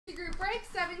break,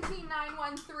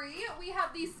 17913. We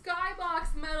have the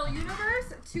Skybox Metal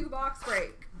Universe 2-box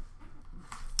break.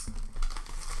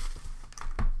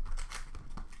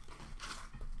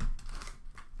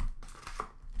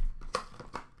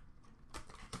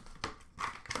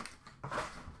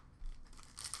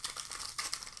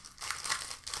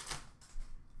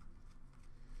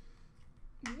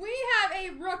 We have a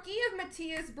rookie of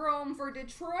Matthias Brome for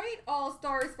Detroit,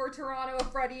 All-Stars for Toronto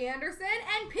of Freddie Anderson,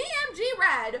 and PMG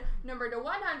Red, number to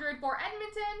 100 for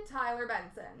Edmonton, Tyler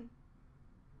Benson.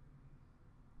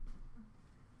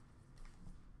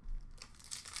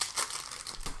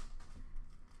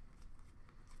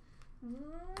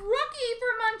 Rookie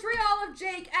for Montreal of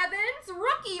Jake Evans,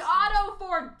 rookie auto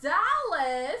for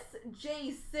Dallas,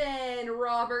 Jason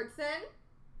Robertson.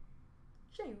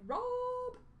 J-Rob.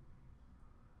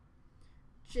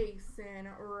 Jason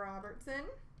Robertson.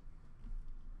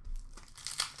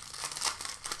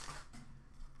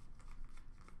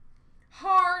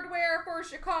 Hardware for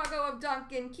Chicago of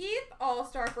Duncan Keith.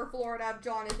 All-Star for Florida of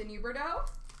Jonathan Huberdeau.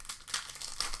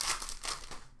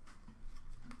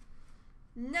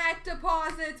 Net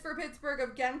deposits for Pittsburgh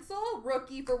of Gensel.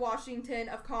 Rookie for Washington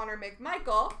of Connor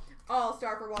McMichael.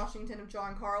 All-Star for Washington of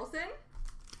John Carlson.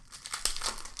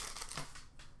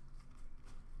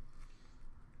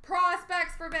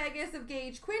 Prospects for Vegas of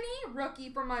Gage Quinney. Rookie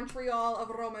for Montreal of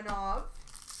Romanov.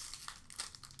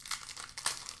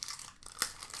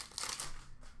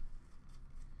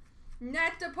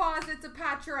 Net deposits of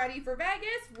Pacioretty for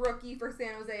Vegas. Rookie for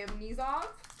San Jose of Nizov.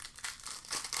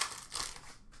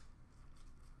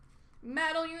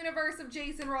 Metal Universe of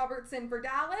Jason Robertson for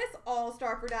Dallas.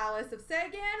 All-Star for Dallas of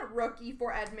Sagan. Rookie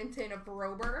for Edmonton of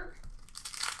Broberg.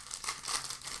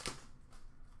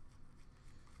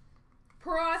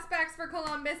 Prospects for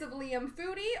Columbus of Liam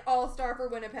Foudy. All-Star for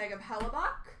Winnipeg of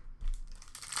Hellebuck.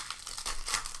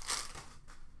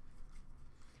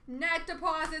 Net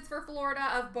deposits for Florida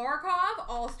of Barkov.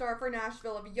 All-Star for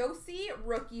Nashville of Yossi.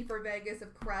 Rookie for Vegas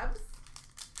of Krebs.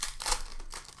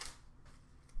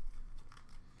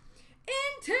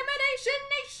 Intimidation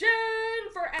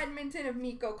Nation for Edmonton of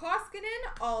Mikko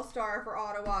Koskinen. All-Star for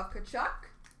Ottawa of Kachuk.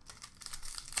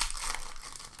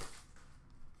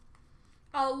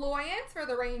 Alliance for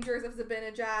the Rangers of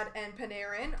Zibanejad and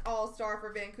Panarin. All-Star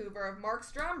for Vancouver of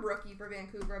Markstrom. Rookie for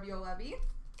Vancouver of Yolevi.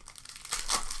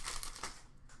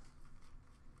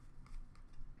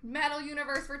 Metal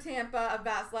Universe for Tampa of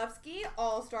Vasilevsky.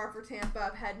 All-Star for Tampa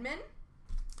of Hedman.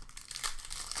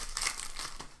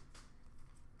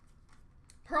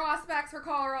 Prospects for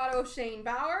Colorado of Shane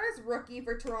Bowers. Rookie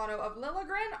for Toronto of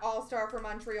Liljegren. All-Star for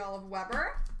Montreal of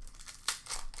Weber.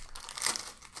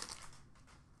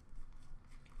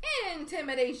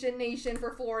 Intimidation Nation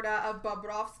for Florida of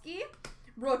Bobrovsky.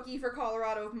 Rookie for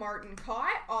Colorado of Martin Kaut.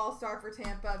 All-Star for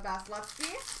Tampa of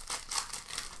Vasilevsky.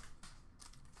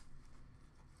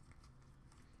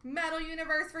 Metal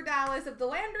Universe for Dallas of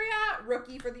Dellandrea.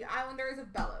 Rookie for the Islanders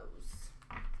of Bellows.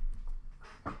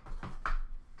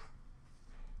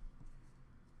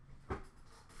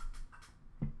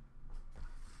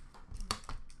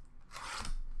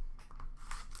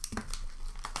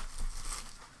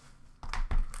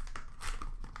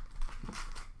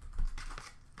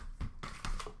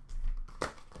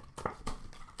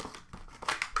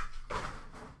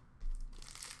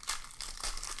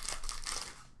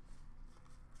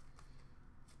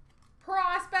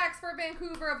 Prospects for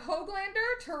Vancouver of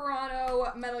Höglander.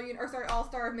 Toronto Metal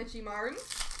All-Star of Mitchie Martin.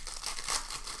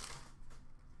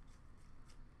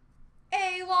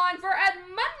 Alon for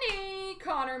Edmonton.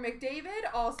 Connor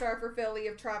McDavid. All-Star for Philly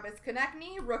of Travis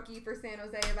Konechny. Rookie for San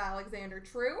Jose of Alexander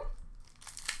True.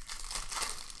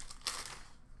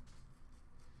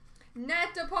 Net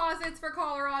deposits for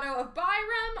Colorado of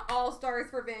Byram. All-Stars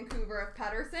for Vancouver of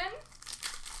Pettersson.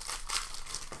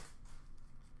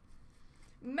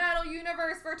 Metal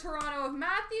Universe for Toronto of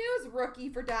Matthews. Rookie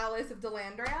for Dallas of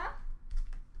Dellandrea.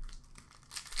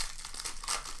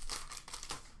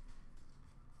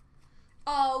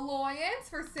 Alliance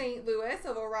for St. Louis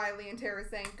of O'Reilly and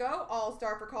Tarasenko.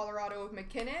 All-Star for Colorado of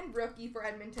McKinnon. Rookie for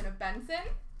Edmonton of Benson.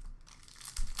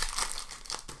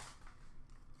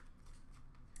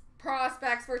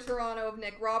 Prospects for Toronto of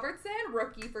Nick Robertson.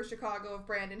 Rookie for Chicago of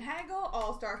Brandon Hagel.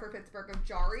 All-Star for Pittsburgh of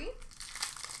Jari.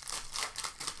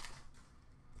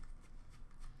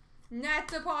 Net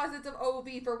deposits of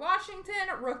OV for Washington.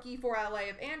 Rookie for LA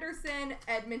of Anderson.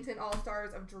 Edmonton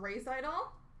All-Stars of Draisaitl.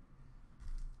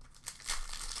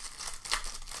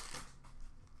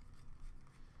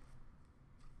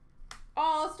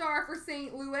 All-Star for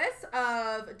St. Louis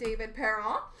of David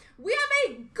Perron. We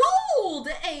have a gold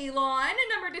Alon,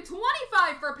 number to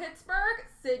 25 for Pittsburgh,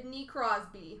 Sidney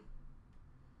Crosby.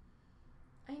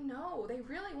 no, they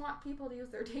really want people to use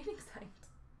their dating site.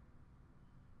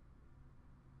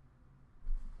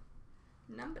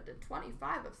 Number to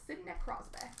 25 of Sidney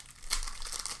Crosby.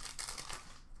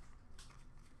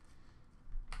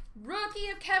 Rookie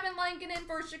of Kevin Lankinen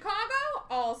for Chicago.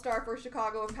 All-Star for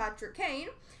Chicago of Patrick Kane.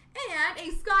 And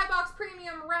a Skybox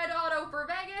Premium Red Auto for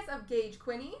Vegas of Gage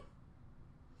Quinney.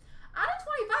 Out of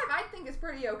 25, I think is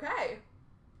pretty okay.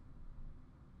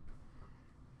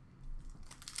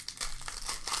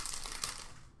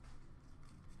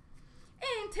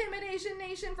 Intimidation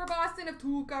Nation for Boston of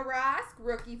Tuukka Rask.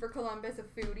 Rookie for Columbus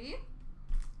of Foodie.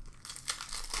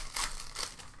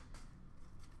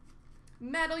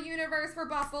 Metal Universe for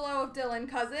Buffalo of Dylan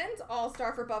Cousins.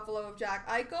 All-Star for Buffalo of Jack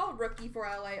Eichel. Rookie for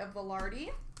LA of Velarde.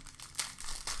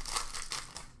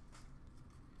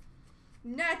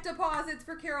 Net Deposits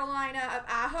for Carolina of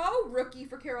Aho. Rookie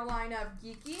for Carolina of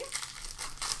Geeky.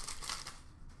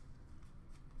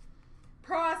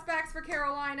 Prospects for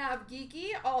Carolina of Geeky.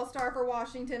 All-Star for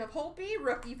Washington of Holtby.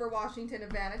 Rookie for Washington of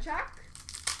Vanacek.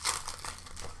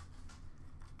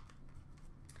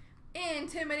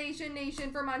 Intimidation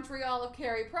Nation for Montreal of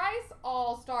Carey Price.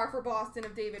 All-Star for Boston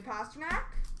of David Pastrnak.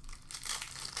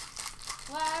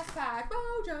 Last pack,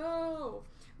 Bojo.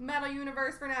 Metal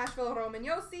Universe for Nashville, Roman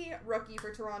Josi. Rookie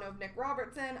for Toronto of Nick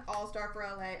Robertson. All-Star for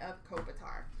LA of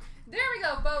Kopitar. There we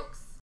go, folks.